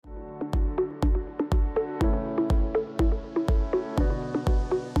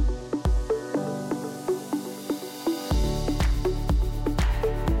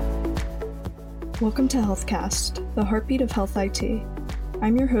Welcome to HealthCast, the heartbeat of health IT.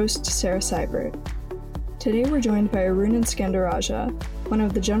 I'm your host, Sarah Seibert. Today we're joined by Arunan Skandaraja, one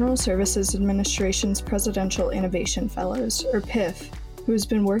of the General Services Administration's Presidential Innovation Fellows, or PIF, who has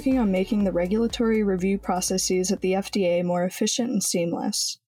been working on making the regulatory review processes at the FDA more efficient and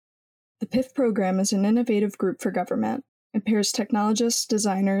seamless. The PIF program is an innovative group for government. It pairs technologists,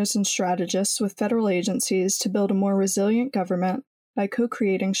 designers, and strategists with federal agencies to build a more resilient government by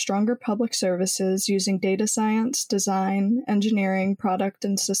co-creating stronger public services using data science, design, engineering, product,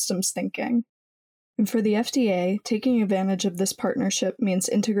 and systems thinking. And for the FDA, taking advantage of this partnership means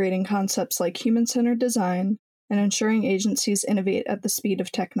integrating concepts like human-centered design and ensuring agencies innovate at the speed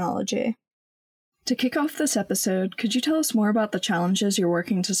of technology. To kick off this episode, could you tell us more about the challenges you're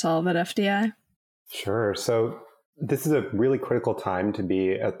working to solve at FDA? Sure. So this is a really critical time to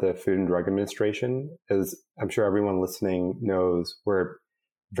be at the Food and Drug Administration. As I'm sure everyone listening knows, we're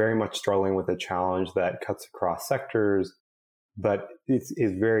very much struggling with a challenge that cuts across sectors, but it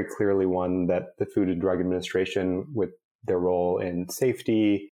is very clearly one that the Food and Drug Administration, with their role in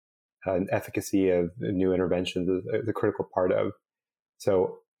safety and efficacy of new interventions, is a critical part of.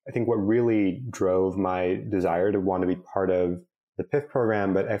 So I think what really drove my desire to want to be part of the PIF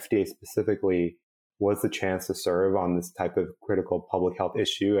program, but FDA specifically, was the chance to serve on this type of critical public health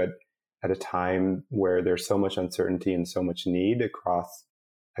issue at a time where there's so much uncertainty and so much need across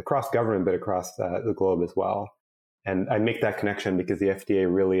government, but across the globe as well. And I make that connection because the FDA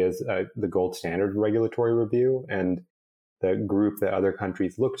really is the gold standard of regulatory review and the group that other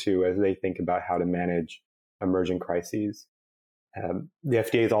countries look to as they think about how to manage emerging crises. The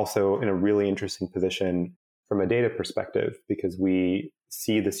FDA is also in a really interesting position from a data perspective because we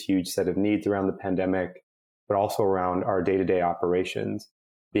see this huge set of needs around the pandemic, but also around our day-to-day operations,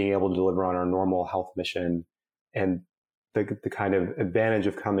 being able to deliver on our normal health mission. And the kind of advantage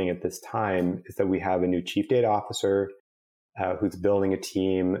of coming at this time is that we have a new chief data officer who's building a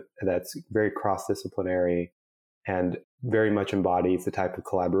team that's very cross-disciplinary and very much embodies the type of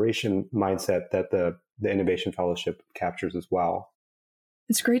collaboration mindset that the Innovation Fellowship captures as well.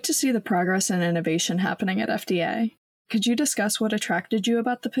 It's great to see the progress and innovation happening at FDA. Could you discuss what attracted you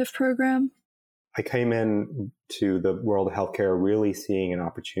about the PIF program? I came in to the world of healthcare really seeing an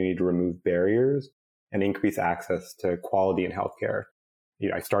opportunity to remove barriers and increase access to quality in healthcare.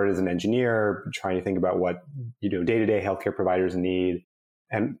 I started as an engineer, trying to think about what day-to-day healthcare providers need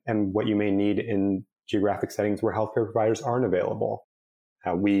and what you may need in geographic settings where healthcare providers aren't available.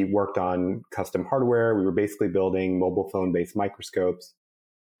 We worked on custom hardware. We were basically building mobile phone-based microscopes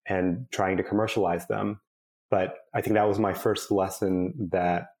and trying to commercialize them. But I think that was my first lesson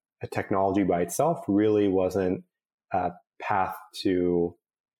that a technology by itself really wasn't a path to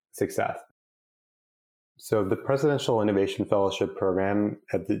success. So the Presidential Innovation Fellowship Program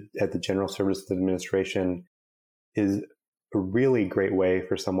at the General Services Administration is a really great way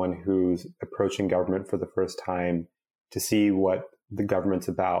for someone who's approaching government for the first time to see what the government's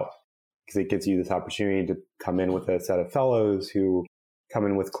about, because it gives you this opportunity to come in with a set of fellows who come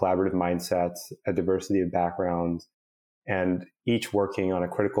in with collaborative mindsets, a diversity of backgrounds, and each working on a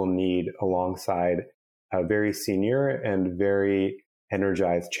critical need alongside a very senior and very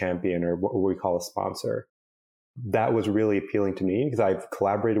energized champion, or what we call a sponsor. That was really appealing to me because I've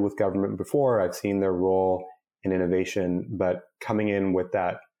collaborated with government before. I've seen their role in innovation, but coming in with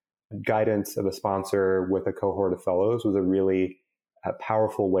that guidance of a sponsor with a cohort of fellows was a really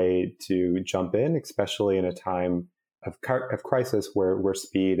powerful way to jump in, especially in a time of crisis where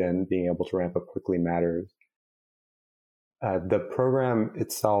speed and being able to ramp up quickly matters. The program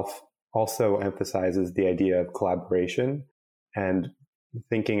itself also emphasizes the idea of collaboration and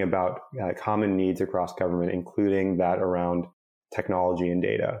thinking about common needs across government, including that around technology and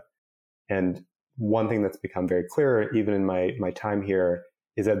data. And one thing that's become very clear, even in my time here,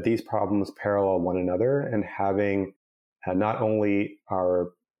 is that these problems parallel one another, and having not only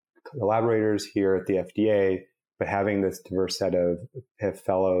our collaborators here at the FDA, but having this diverse set of PIF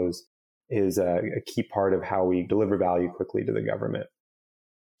fellows is a key part of how we deliver value quickly to the government.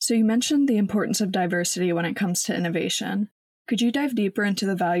 So you mentioned the importance of diversity when it comes to innovation. Could you dive deeper into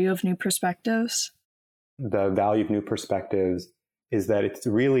the value of new perspectives? The value of new perspectives is that it's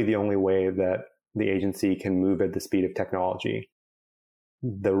really the only way that the agency can move at the speed of technology.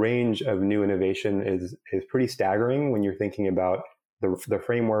 The range of new innovation is pretty staggering when you're thinking about the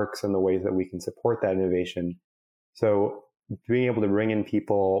frameworks and the ways that we can support that innovation. So being able to bring in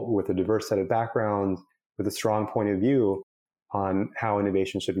people with a diverse set of backgrounds, with a strong point of view on how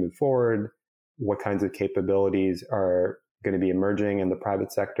innovation should move forward, what kinds of capabilities are going to be emerging in the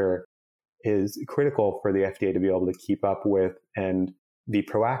private sector, is critical for the FDA to be able to keep up with and be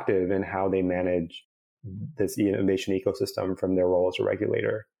proactive in how they manage this innovation ecosystem from their role as a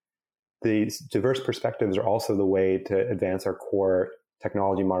regulator. These diverse perspectives are also the way to advance our core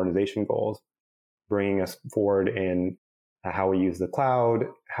technology modernization goals, bringing us forward in how we use the cloud,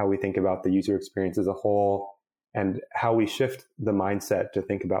 how we think about the user experience as a whole, and how we shift the mindset to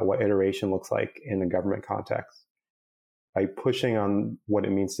think about what iteration looks like in a government context. By pushing on what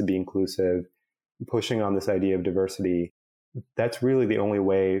it means to be inclusive, pushing on this idea of diversity, that's really the only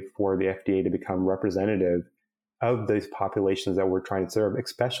way for the FDA to become representative of these populations that we're trying to serve,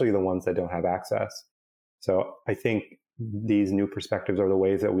 especially the ones that don't have access. So I think these new perspectives are the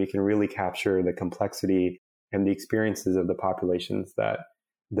ways that we can really capture the complexity and the experiences of the populations that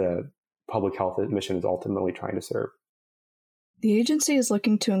the public health mission is ultimately trying to serve. The agency is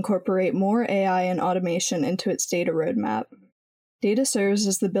looking to incorporate more AI and automation into its data roadmap. Data serves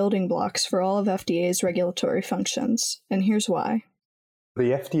as the building blocks for all of FDA's regulatory functions, and here's why.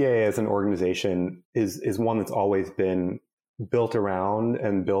 The FDA as an organization is one that's always been built around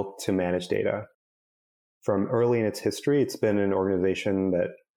and built to manage data. From early in its history, it's been an organization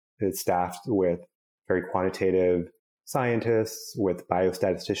that is staffed with very quantitative scientists, with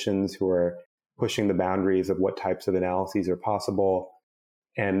biostatisticians who are pushing the boundaries of what types of analyses are possible,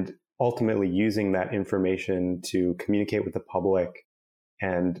 and ultimately using that information to communicate with the public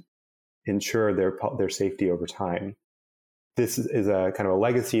and ensure their safety over time. This is a kind of a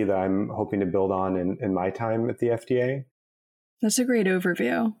legacy that I'm hoping to build on in my time at the FDA. That's a great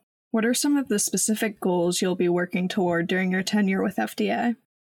overview. What are some of the specific goals you'll be working toward during your tenure with FDA?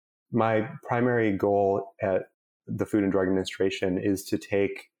 My primary goal at the Food and Drug Administration is to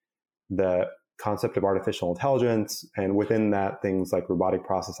take the concept of artificial intelligence, and within that, things like robotic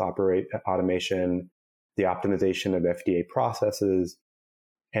process automation, the optimization of FDA processes,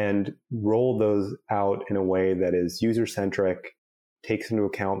 and roll those out in a way that is user-centric, takes into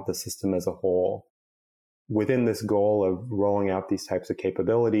account the system as a whole. Within this goal of rolling out these types of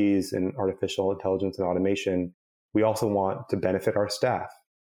capabilities in artificial intelligence and automation, we also want to benefit our staff.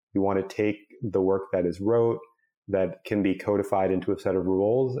 We want to take the work that is rote, that can be codified into a set of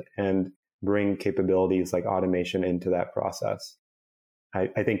rules, and bring capabilities like automation into that process.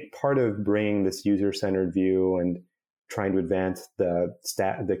 I think part of bringing this user-centered view and trying to advance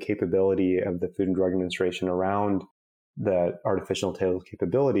the capability of the Food and Drug Administration around the artificial intelligence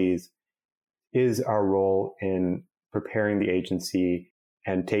capabilities is our role in preparing the agency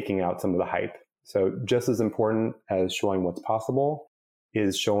and taking out some of the hype. So just as important as showing what's possible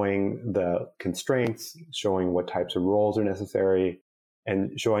is showing the constraints, showing what types of roles are necessary,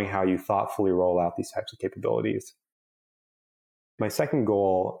 and showing how you thoughtfully roll out these types of capabilities. My second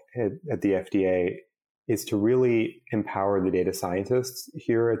goal at the FDA is to really empower the data scientists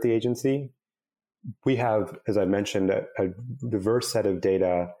here at the agency. We have, as I mentioned, a diverse set of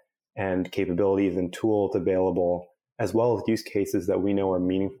data and capabilities and tools available, as well as use cases that we know are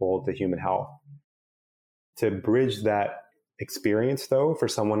meaningful to human health. To bridge that experience, though, for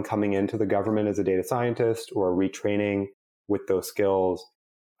someone coming into the government as a data scientist or retraining with those skills,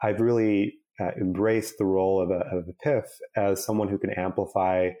 I've really embraced the role of a PIF as someone who can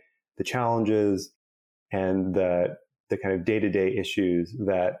amplify the challenges and the kind of day-to-day issues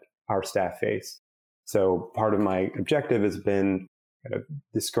that our staff face. So part of my objective has been kind of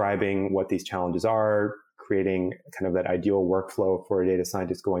describing what these challenges are, creating kind of that ideal workflow for a data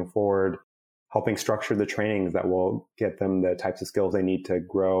scientist going forward, helping structure the trainings that will get them the types of skills they need to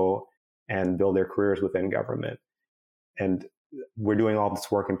grow and build their careers within government. And we're doing all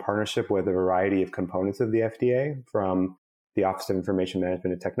this work in partnership with a variety of components of the FDA, from the Office of Information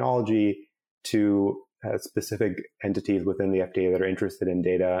Management and Technology to specific entities within the FDA that are interested in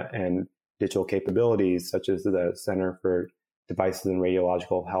data and digital capabilities, such as the Center for Devices and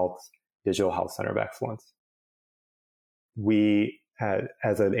Radiological Health, Digital Health Center of Excellence. We,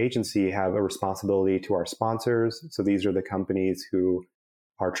 as an agency, have a responsibility to our sponsors. So these are the companies who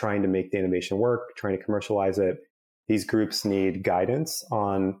are trying to make the innovation work, trying to commercialize it. These groups need guidance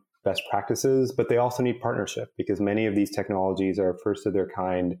on best practices, but they also need partnership, because many of these technologies are first of their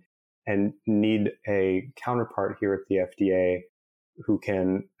kind and need a counterpart here at the FDA who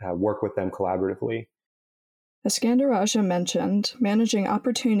can work with them collaboratively. As Skandaraja mentioned, managing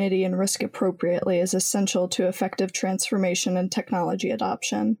opportunity and risk appropriately is essential to effective transformation and technology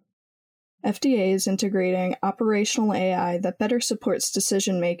adoption. FDA is integrating operational AI that better supports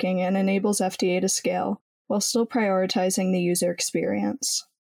decision-making and enables FDA to scale, while still prioritizing the user experience.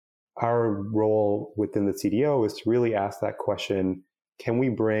 Our role within the CDO is to really ask that question: can we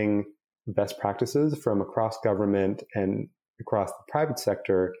bring best practices from across government and across the private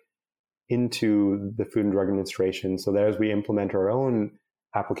sector into the Food and Drug Administration so that as we implement our own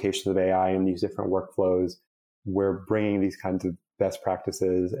applications of AI in these different workflows, we're bringing these kinds of best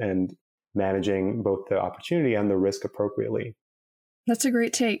practices and managing both the opportunity and the risk appropriately. That's a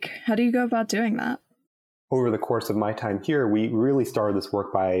great take. How do you go about doing that? Over the course of my time here, we really started this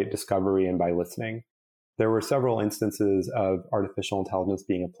work by discovery and by listening. There were several instances of artificial intelligence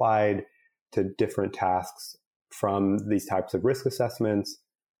being applied to different tasks, from these types of risk assessments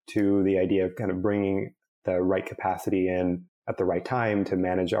to the idea of kind of bringing the right capacity in at the right time to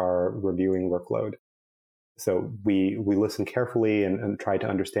manage our reviewing workload. So we listened carefully and tried to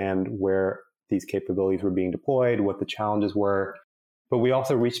understand where these capabilities were being deployed, what the challenges were. But we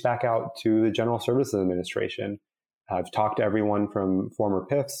also reached back out to the General Services Administration. I've talked to everyone from former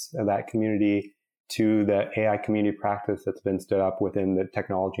PIFs of that community to the AI community practice that's been stood up within the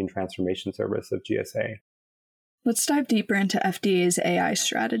Technology and Transformation Service of GSA. Let's dive deeper into FDA's AI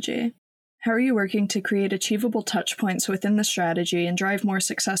strategy. How are you working to create achievable touchpoints within the strategy and drive more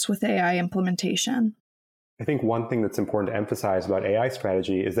success with AI implementation? I think one thing that's important to emphasize about AI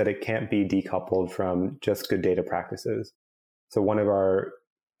strategy is that it can't be decoupled from just good data practices. So one of our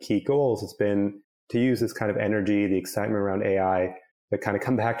key goals has been to use this kind of energy, the excitement around AI, but kind of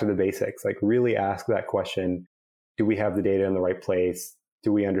come back to the basics, like really ask that question, do we have the data in the right place?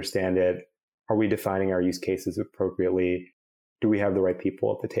 Do we understand it? Are we defining our use cases appropriately? Do we have the right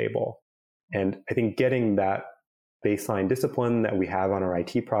people at the table? And I think getting that baseline discipline that we have on our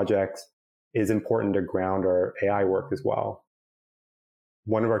IT projects is important to ground our AI work as well.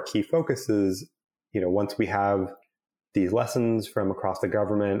 One of our key focuses, once we have these lessons from across the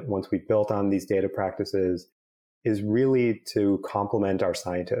government, once we've built on these data practices, is really to complement our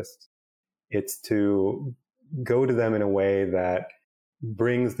scientists. It's to go to them in a way that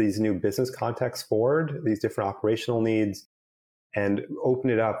brings these new business contexts forward, these different operational needs, and open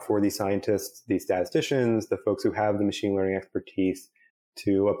it up for these scientists, these statisticians, the folks who have the machine learning expertise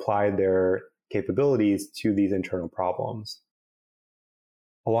to apply their capabilities to these internal problems.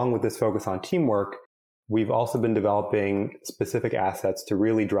 Along with this focus on teamwork, we've also been developing specific assets to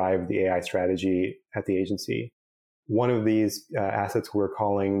really drive the AI strategy at the agency. One of these assets we're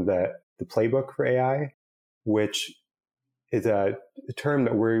calling the playbook for AI, which is a term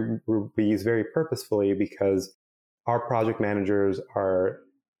that we use very purposefully because our project managers are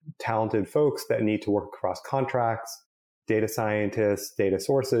talented folks that need to work across contracts, data scientists, data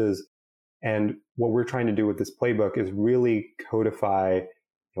sources. And what we're trying to do with this playbook is really codify,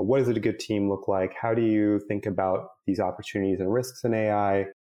 what does a good team look like? How do you think about these opportunities and risks in AI?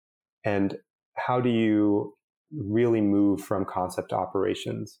 And how do you really move from concept to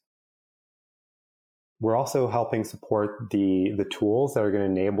operations? We're also helping support the tools that are going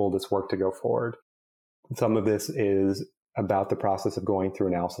to enable this work to go forward. Some of this is about the process of going through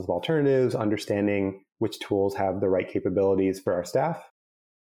analysis of alternatives, understanding which tools have the right capabilities for our staff.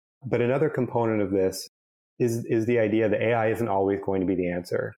 But another component of this is the idea that AI isn't always going to be the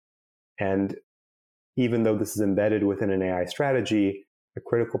answer. And even though this is embedded within an AI strategy, a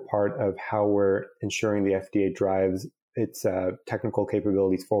critical part of how we're ensuring the FDA drives its technical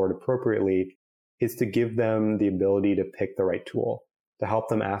capabilities forward appropriately is to give them the ability to pick the right tool, to help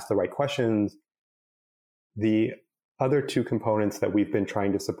them ask the right questions. The other two components that we've been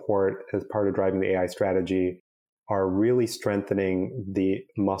trying to support as part of driving the AI strategy are really strengthening the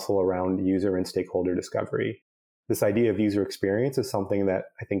muscle around user and stakeholder discovery. This idea of user experience is something that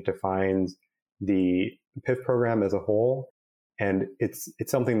I think defines the PIF program as a whole. And it's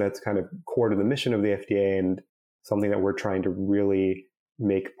something that's kind of core to the mission of the FDA and something that we're trying to really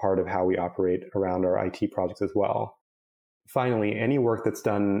make part of how we operate around our IT projects as well. Finally, any work that's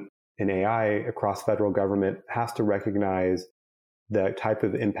done in AI across federal government has to recognize the type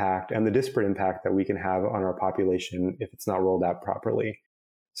of impact and the disparate impact that we can have on our population if it's not rolled out properly.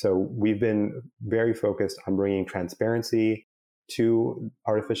 So we've been very focused on bringing transparency to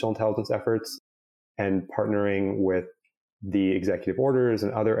artificial intelligence efforts and partnering with the executive orders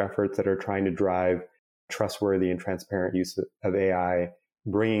and other efforts that are trying to drive trustworthy and transparent use of AI,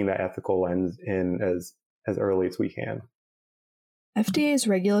 bringing that ethical lens in as early as we can. FDA's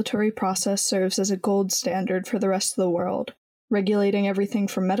regulatory process serves as a gold standard for the rest of the world, regulating everything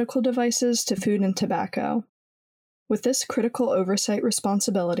from medical devices to food and tobacco. With this critical oversight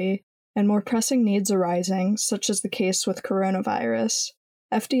responsibility and more pressing needs arising, such as the case with coronavirus,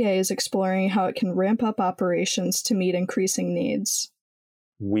 FDA is exploring how it can ramp up operations to meet increasing needs.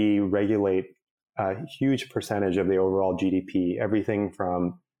 We regulate a huge percentage of the overall GDP, everything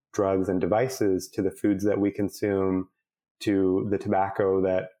from drugs and devices to the foods that we consume to the tobacco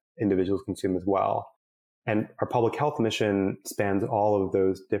that individuals consume as well. And our public health mission spans all of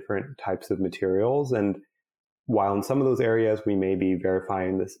those different types of materials. And while in some of those areas we may be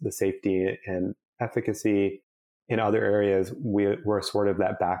verifying the safety and efficacy, in other areas we're sort of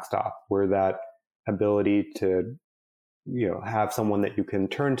that backstop. We're that ability to have someone that you can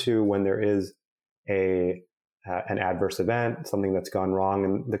turn to when there is an adverse event, something that's gone wrong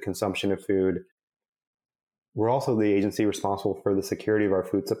in the consumption of food. We're also the agency responsible for the security of our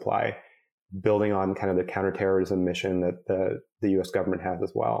food supply, building on kind of the counterterrorism mission that the US government has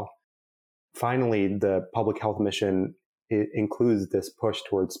as well. Finally, the public health mission includes this push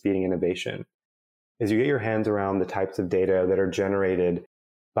towards speeding innovation. As you get your hands around the types of data that are generated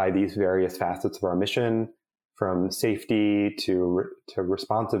by these various facets of our mission, from safety to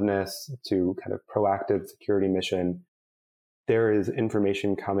responsiveness to kind of proactive security mission, there is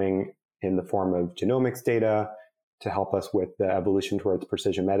information coming in the form of genomics data to help us with the evolution towards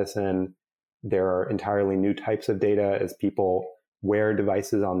precision medicine. There are entirely new types of data as people wear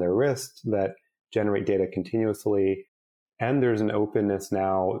devices on their wrist that generate data continuously. And there's an openness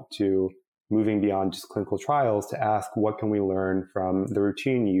now to moving beyond just clinical trials to ask, what can we learn from the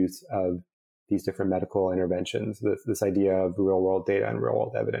routine use of these different medical interventions, this idea of real world data and real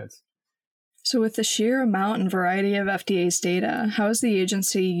world evidence. So with the sheer amount and variety of FDA's data, how is the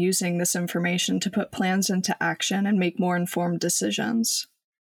agency using this information to put plans into action and make more informed decisions?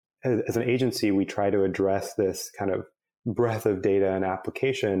 As an agency, we try to address this kind of breadth of data and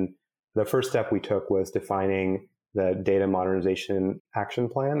application. The first step we took was defining the Data Modernization Action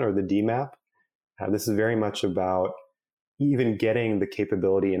Plan, or the DMAP. This is very much about even getting the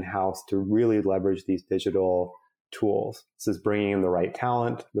capability in-house to really leverage these digital tools. This is bringing in the right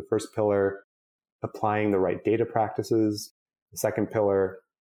talent, the first pillar, applying the right data practices, the second pillar,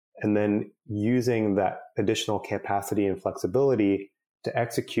 and then using that additional capacity and flexibility to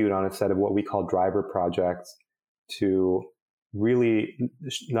execute on a set of what we call driver projects to really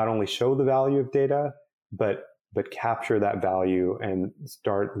not only show the value of data, but capture that value and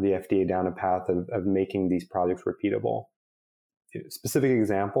start the FDA down a path of making these projects repeatable. Specific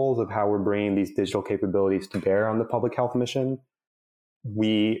examples of how we're bringing these digital capabilities to bear on the public health mission: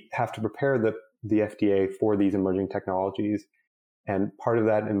 we have to prepare the FDA for these emerging technologies. And part of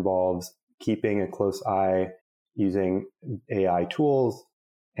that involves keeping a close eye using AI tools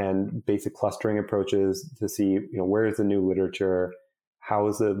and basic clustering approaches to see, where is the new literature, how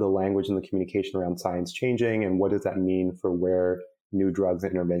is the language and the communication around science changing, and what does that mean for where new drugs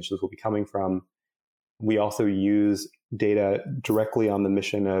and interventions will be coming from. We also use data directly on the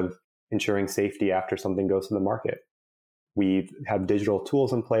mission of ensuring safety after something goes to the market. We have digital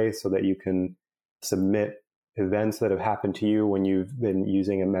tools in place so that you can submit events that have happened to you when you've been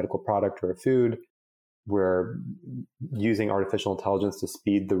using a medical product or a food. We're using artificial intelligence to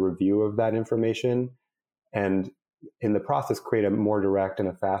speed the review of that information, and in the process create a more direct and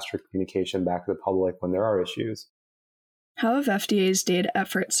a faster communication back to the public when there are issues. How have FDA's data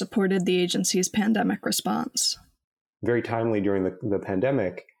efforts supported the agency's pandemic response? Very timely during the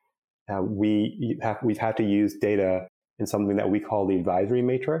pandemic, we've had to use data in something that we call the advisory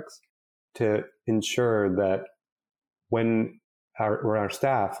matrix to ensure that when our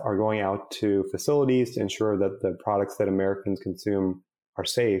staff are going out to facilities to ensure that the products that Americans consume are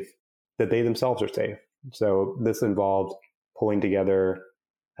safe, that they themselves are safe. So this involved pulling together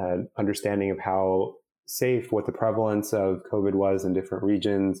an understanding of how safe, what the prevalence of COVID was in different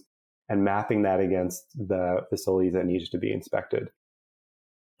regions, and mapping that against the facilities that needed to be inspected.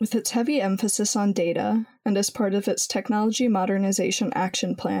 With its heavy emphasis on data, and as part of its Technology Modernization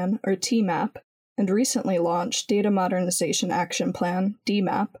Action Plan, or TMAP, and recently launched Data Modernization Action Plan,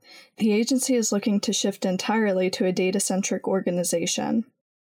 DMAP, the agency is looking to shift entirely to a data-centric organization.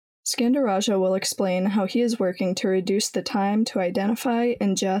 Skandaraja will explain how he is working to reduce the time to identify,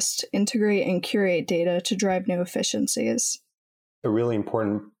 ingest, integrate, and curate data to drive new efficiencies. A really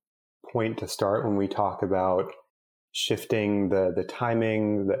important point to start when we talk about shifting the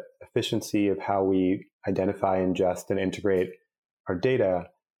timing, the efficiency of how we identify, ingest, and integrate our data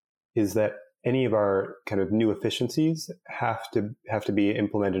is that any of our kind of new efficiencies have to be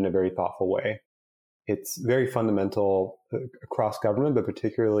implemented in a very thoughtful way. It's very fundamental across government, but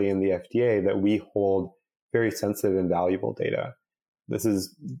particularly in the FDA, that we hold very sensitive and valuable data. This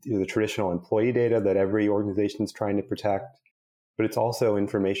is the traditional employee data that every organization is trying to protect, but it's also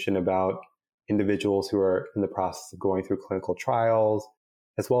information about individuals who are in the process of going through clinical trials,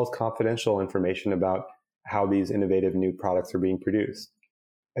 as well as confidential information about how these innovative new products are being produced.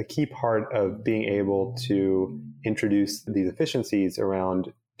 A key part of being able to introduce these efficiencies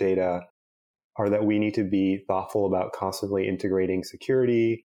around data are that we need to be thoughtful about constantly integrating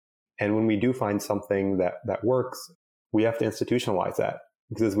security And when we do find something that works, we have to institutionalize that.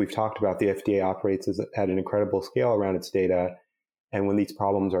 Because as we've talked about, the FDA operates at an incredible scale around its data. And when these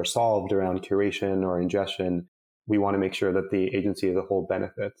problems are solved around curation or ingestion, we want to make sure that the agency as a whole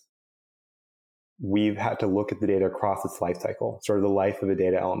benefits. We've had to look at the data across its life cycle, sort of the life of a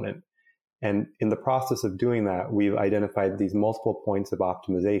data element. And in the process of doing that, we've identified these multiple points of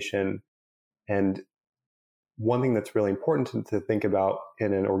optimization. And one thing that's really important to think about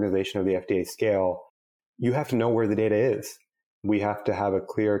in an organization of the FDA scale, you have to know where the data is. We have to have a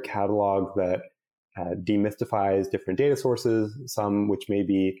clear catalog that demystifies different data sources, some which may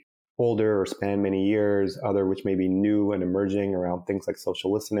be older or span many years, other which may be new and emerging around things like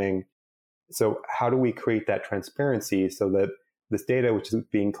social listening. So how do we create that transparency so that this data, which is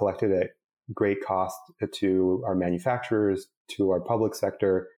being collected at great cost to our manufacturers, to our public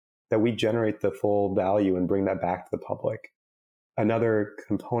sector, that we generate the full value and bring that back to the public? Another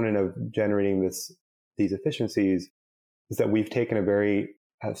component of generating these efficiencies is that we've taken a very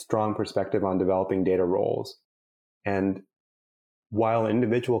strong perspective on developing data roles. And while an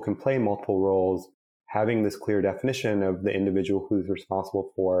individual can play multiple roles, having this clear definition of the individual who's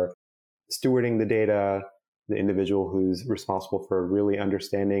responsible for stewarding the data, the individual who's responsible for really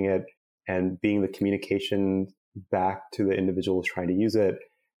understanding it and being the communication back to the individual who's trying to use it,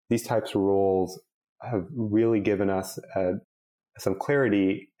 these types of roles have really given us some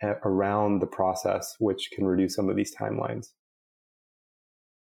clarity around the process, which can reduce some of these timelines.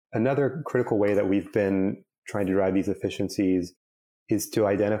 Another critical way that we've been trying to drive these efficiencies is to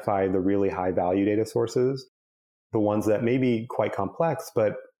identify the really high value data sources, the ones that may be quite complex,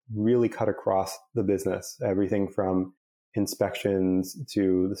 but really cut across the business, everything from inspections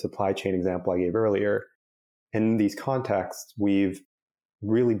to the supply chain example I gave earlier. In these contexts, we've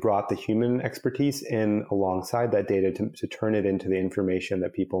really brought the human expertise in alongside that data to turn it into the information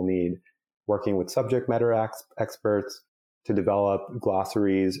that people need, working with subject matter experts to develop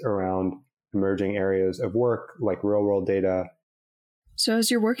glossaries around emerging areas of work like real-world data. So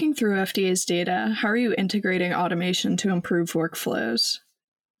as you're working through FDA's data, how are you integrating automation to improve workflows?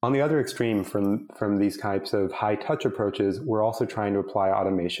 On the other extreme from these types of high-touch approaches, we're also trying to apply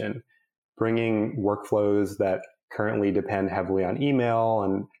automation, bringing workflows that currently depend heavily on email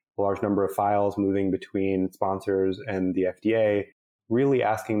and a large number of files moving between sponsors and the FDA, really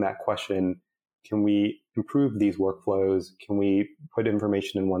asking that question, can we improve these workflows? Can we put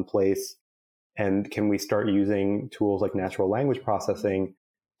information in one place? And can we start using tools like natural language processing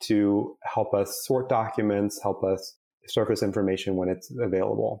to help us sort documents, help us surface information when it's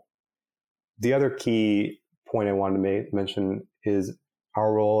available? The other key point I wanted to mention is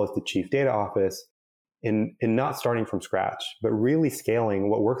our role as the Chief Data Office in not starting from scratch, but really scaling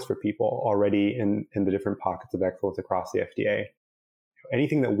what works for people already in the different pockets of excellence across the FDA.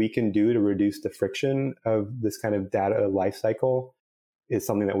 Anything that we can do to reduce the friction of this kind of data lifecycle is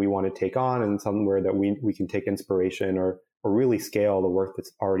something that we want to take on, and somewhere that we can take inspiration or really scale the work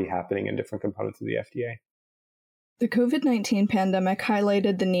that's already happening in different components of the FDA. The COVID-19 pandemic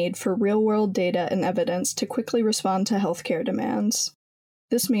highlighted the need for real-world data and evidence to quickly respond to healthcare demands.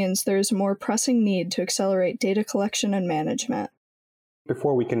 This means there is a more pressing need to accelerate data collection and management.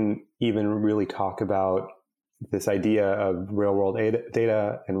 Before we can even really talk about this idea of real-world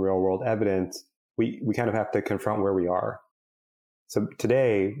data and real-world evidence, we kind of have to confront where we are. So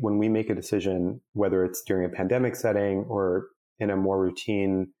today, when we make a decision, whether it's during a pandemic setting or in a more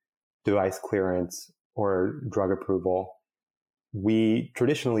routine device clearance or drug approval, we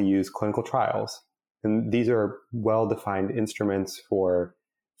traditionally use clinical trials. And these are well-defined instruments for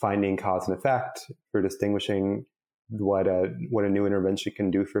finding cause and effect, for distinguishing what a new intervention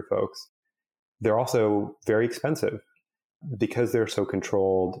can do for folks. They're also very expensive because they're so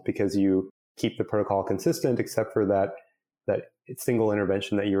controlled, because you keep the protocol consistent, except for that single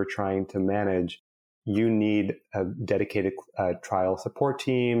intervention that you're trying to manage. You need a dedicated trial support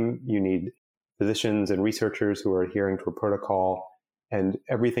team. You need physicians and researchers who are adhering to a protocol, and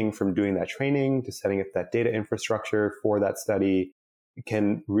everything from doing that training to setting up that data infrastructure for that study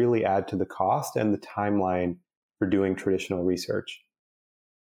can really add to the cost and the timeline for doing traditional research.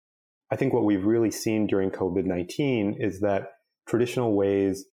 I think what we've really seen during COVID-19 is that traditional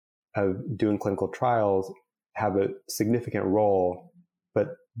ways of doing clinical trials have a significant role,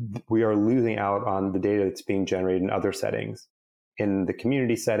 but we are losing out on the data that's being generated in other settings. In the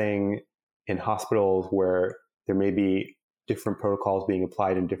community setting, in hospitals where there may be different protocols being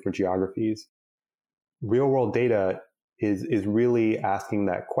applied in different geographies. Real-world data is really asking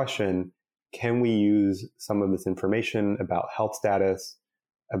that question, can we use some of this information about health status,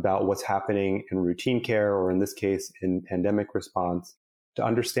 about what's happening in routine care, or in this case, in pandemic response, to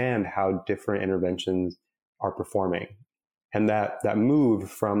understand how different interventions are performing. And that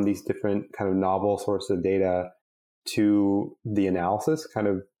move from these different kind of novel sources of data to the analysis, kind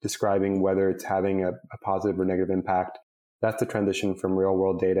of describing whether it's having a positive or negative impact, that's the transition from real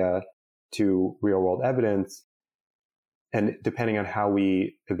world data to real world evidence. And depending on how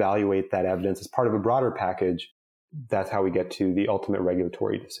we evaluate that evidence as part of a broader package, that's how we get to the ultimate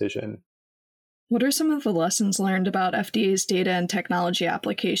regulatory decision. What are some of the lessons learned about FDA's data and technology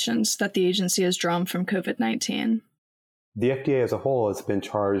applications that the agency has drawn from COVID-19? The FDA as a whole has been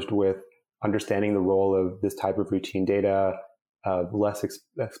charged with understanding the role of this type of routine data, of less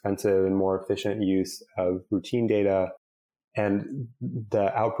expensive and more efficient use of routine data. And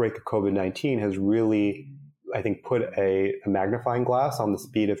the outbreak of COVID-19 has really, I think, put a magnifying glass on the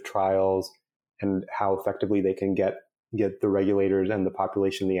speed of trials and how effectively they can get the regulators and the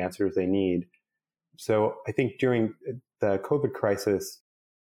population the answers they need. So I think during the COVID crisis,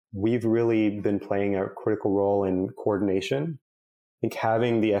 we've really been playing a critical role in coordination. I think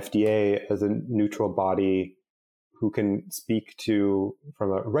having the FDA as a neutral body who can speak to,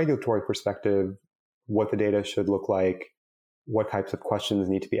 from a regulatory perspective, what the data should look like, what types of questions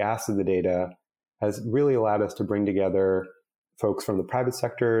need to be asked of the data, has really allowed us to bring together folks from the private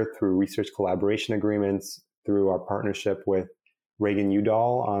sector through research collaboration agreements, through our partnership with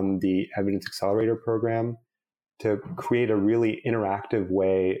Reagan-Udall on the Evidence Accelerator program, to create a really interactive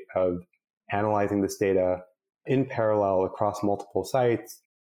way of analyzing this data in parallel across multiple sites,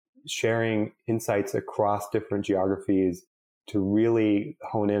 sharing insights across different geographies to really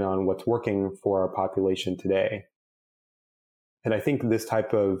hone in on what's working for our population today. And I think this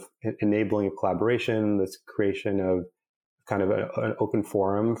type of enabling of collaboration, this creation of kind of an open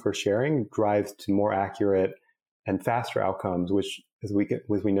forum for sharing, drives to more accurate and faster outcomes, which, as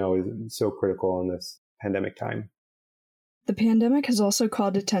we know, is so critical in this pandemic time. The pandemic has also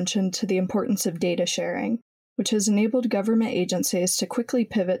called attention to the importance of data sharing, which has enabled government agencies to quickly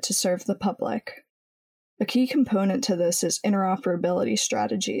pivot to serve the public. A key component to this is interoperability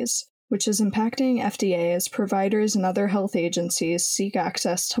strategies, which is impacting FDA as providers and other health agencies seek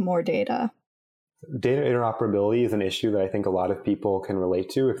access to more data. Data interoperability is an issue that I think a lot of people can relate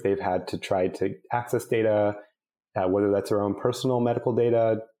to if they've had to try to access data, whether that's their own personal medical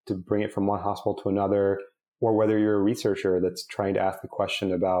data to bring it from one hospital to another, or whether you're a researcher that's trying to ask a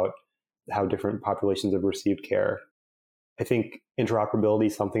question about how different populations have received care. I think interoperability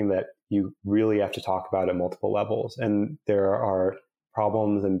is something that you really have to talk about at multiple levels. And there are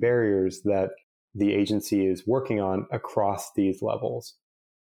problems and barriers that the agency is working on across these levels.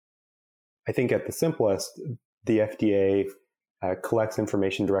 I think at the simplest, the FDA collects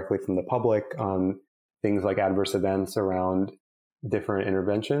information directly from the public on things like adverse events around different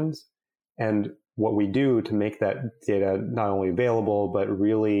interventions. And what we do to make that data not only available, but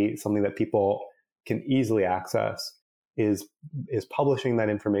really something that people can easily access is publishing that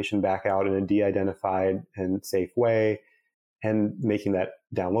information back out in a de-identified and safe way and making that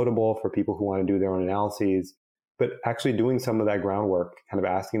downloadable for people who want to do their own analyses, but actually doing some of that groundwork, kind of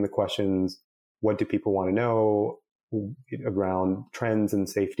asking the questions, what do people want to know around trends and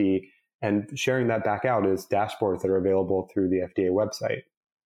safety, and sharing that back out as dashboards that are available through the FDA website.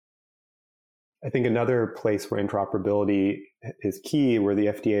 I think another place where interoperability is key, where the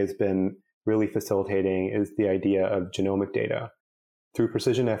FDA has been really facilitating, is the idea of genomic data. Through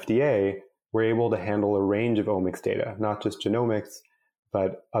Precision FDA, we're able to handle a range of omics data, not just genomics,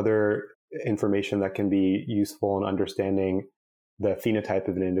 but other information that can be useful in understanding the phenotype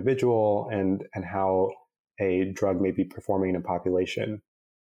of an individual and how a drug may be performing in a population.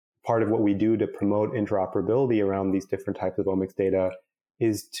 Part of what we do to promote interoperability around these different types of omics data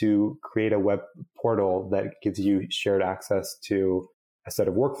is to create a web portal that gives you shared access to a set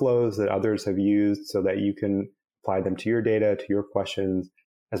of workflows that others have used so that you can apply them to your data, to your questions,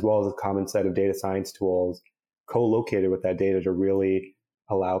 as well as a common set of data science tools co-located with that data to really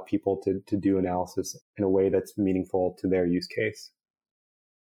allow people to do analysis in a way that's meaningful to their use case.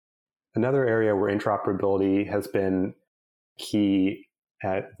 Another area where interoperability has been key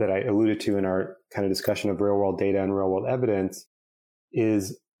that I alluded to in our kind of discussion of real-world data and real-world evidence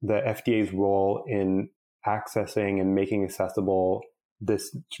is the FDA's role in accessing and making accessible this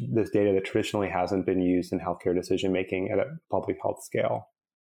data that traditionally hasn't been used in healthcare decision-making at a public health scale.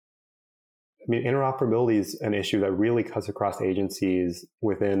 I mean, interoperability is an issue that really cuts across agencies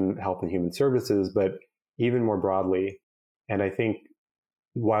within Health and Human Services, but even more broadly. And I think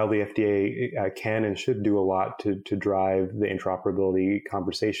while the FDA can and should do a lot to drive the interoperability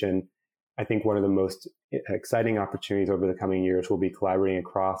conversation, I think one of the most exciting opportunities over the coming years will be collaborating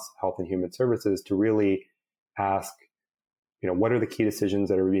across Health and Human Services to really ask what are the key decisions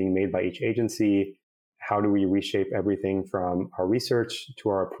that are being made by each agency? How do we reshape everything from our research to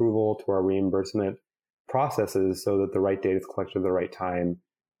our approval to our reimbursement processes so that the right data is collected at the right time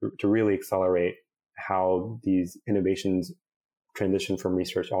to really accelerate how these innovations transition from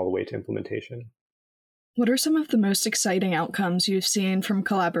research all the way to implementation? What are some of the most exciting outcomes you've seen from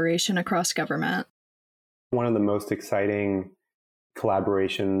collaboration across government? One of the most exciting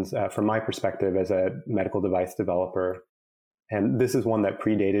collaborations from my perspective as a medical device developer, and this is one that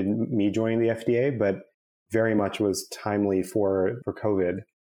predated me joining the FDA, but very much was timely for COVID.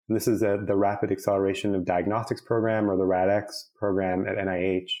 And this is the Rapid Acceleration of Diagnostics program, or the RADx program at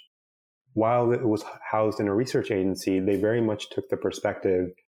NIH. While it was housed in a research agency, they very much took the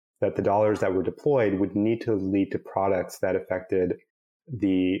perspective that the dollars that were deployed would need to lead to products that affected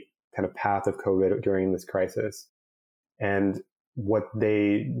the kind of path of COVID during this crisis. And what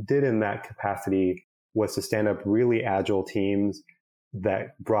they did in that capacity was to stand up really agile teams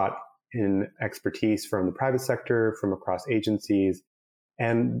that brought in expertise from the private sector, from across agencies,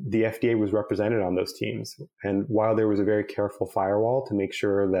 and the FDA was represented on those teams. And while there was a very careful firewall to make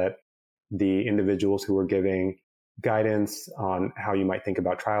sure that the individuals who were giving guidance on how you might think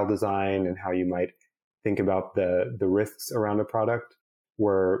about trial design and how you might think about the risks around a product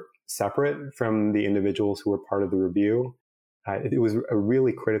were separate from the individuals who were part of the review, it was a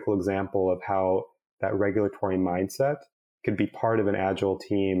really critical example of how that regulatory mindset could be part of an agile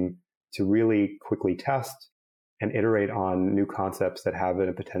team to really quickly test and iterate on new concepts that have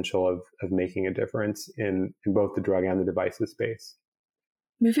a potential of making a difference in both the drug and the devices space.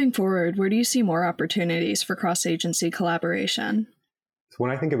 Moving forward, where do you see more opportunities for cross-agency collaboration? So when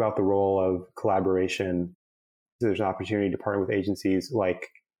I think about the role of collaboration, there's an opportunity to partner with agencies like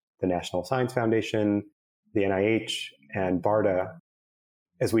the National Science Foundation, the NIH, and BARDA.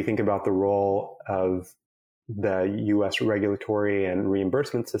 As we think about the role of the U.S. regulatory and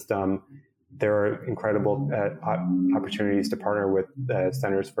reimbursement system, there are incredible opportunities to partner with the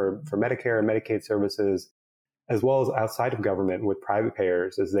Centers for Medicare and Medicaid Services, as well as outside of government with private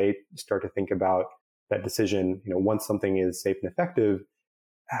payers as they start to think about that decision. Once something is safe and effective,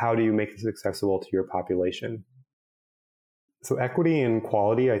 how do you make this accessible to your population? So equity and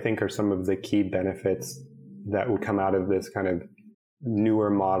quality, I think, are some of the key benefits that would come out of this kind of newer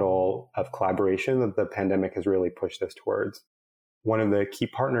model of collaboration that the pandemic has really pushed us towards. One of the key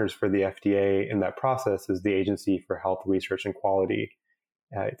partners for the FDA in that process is the Agency for Health Research and Quality.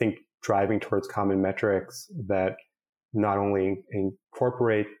 I think driving towards common metrics that not only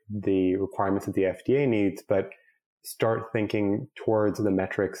incorporate the requirements that the FDA needs, but start thinking towards the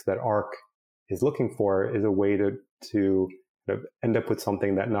metrics that AHRQ is looking for is a way to kind of end up with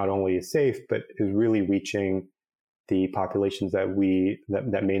something that not only is safe, but is really reaching the populations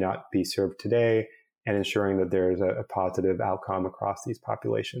that may not be served today, and ensuring that there's a positive outcome across these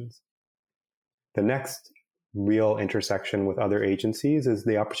populations. The next real intersection with other agencies is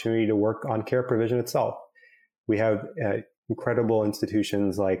the opportunity to work on care provision itself. We have incredible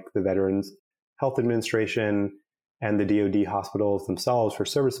institutions like the Veterans Health Administration and the DoD hospitals themselves for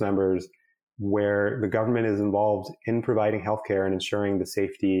service members, where the government is involved in providing healthcare and ensuring the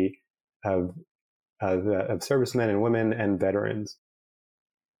safety of servicemen and women and veterans.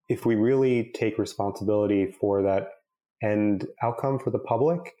 If we really take responsibility for that end outcome for the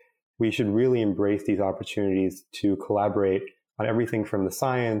public, we should really embrace these opportunities to collaborate on everything from the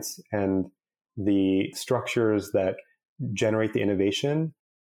science and the structures that generate the innovation,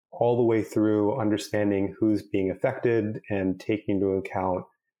 all the way through understanding who's being affected and taking into account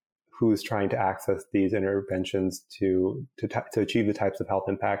who's trying to access these interventions to achieve the types of health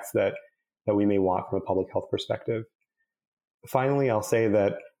impacts that we may want from a public health perspective. Finally, I'll say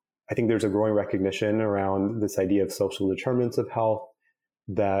that I think there's a growing recognition around this idea of social determinants of health,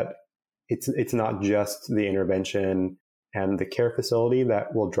 that it's not just the intervention and the care facility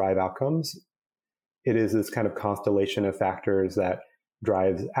that will drive outcomes. It is this kind of constellation of factors that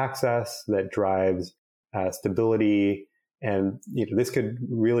drives access, that drives stability. And this could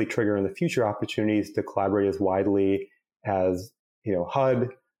really trigger in the future opportunities to collaborate as widely as HUD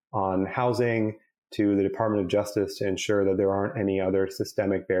on housing to the Department of Justice to ensure that there aren't any other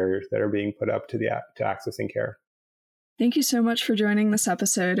systemic barriers that are being put up to accessing care. Thank you so much for joining this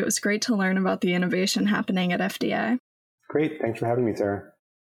episode. It was great to learn about the innovation happening at FDA. Great. Thanks for having me, Sarah.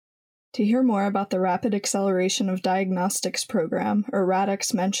 To hear more about the Rapid Acceleration of Diagnostics program, or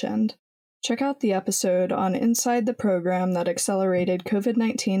RADx mentioned, check out the episode on Inside the Program that accelerated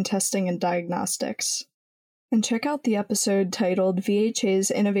COVID-19 testing and diagnostics. And check out the episode titled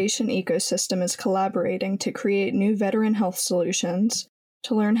VHA's Innovation Ecosystem is Collaborating to Create New Veteran Health Solutions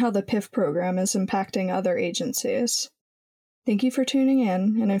to learn how the PIF program is impacting other agencies. Thank you for tuning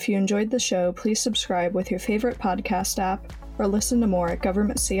in, and if you enjoyed the show, please subscribe with your favorite podcast app or listen to more at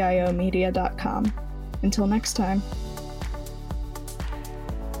governmentciomedia.com. Until next time.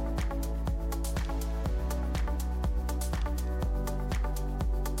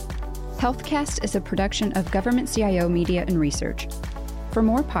 HealthCast is a production of Government CIO Media and Research. For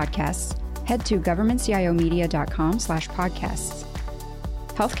more podcasts, head to governmentciomedia.com/podcasts.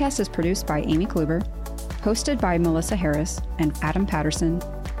 HealthCast is produced by Amy Kluber, hosted by Melissa Harris and Adam Patterson.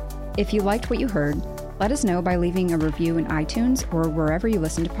 If you liked what you heard, let us know by leaving a review in iTunes or wherever you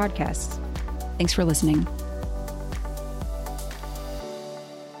listen to podcasts. Thanks for listening.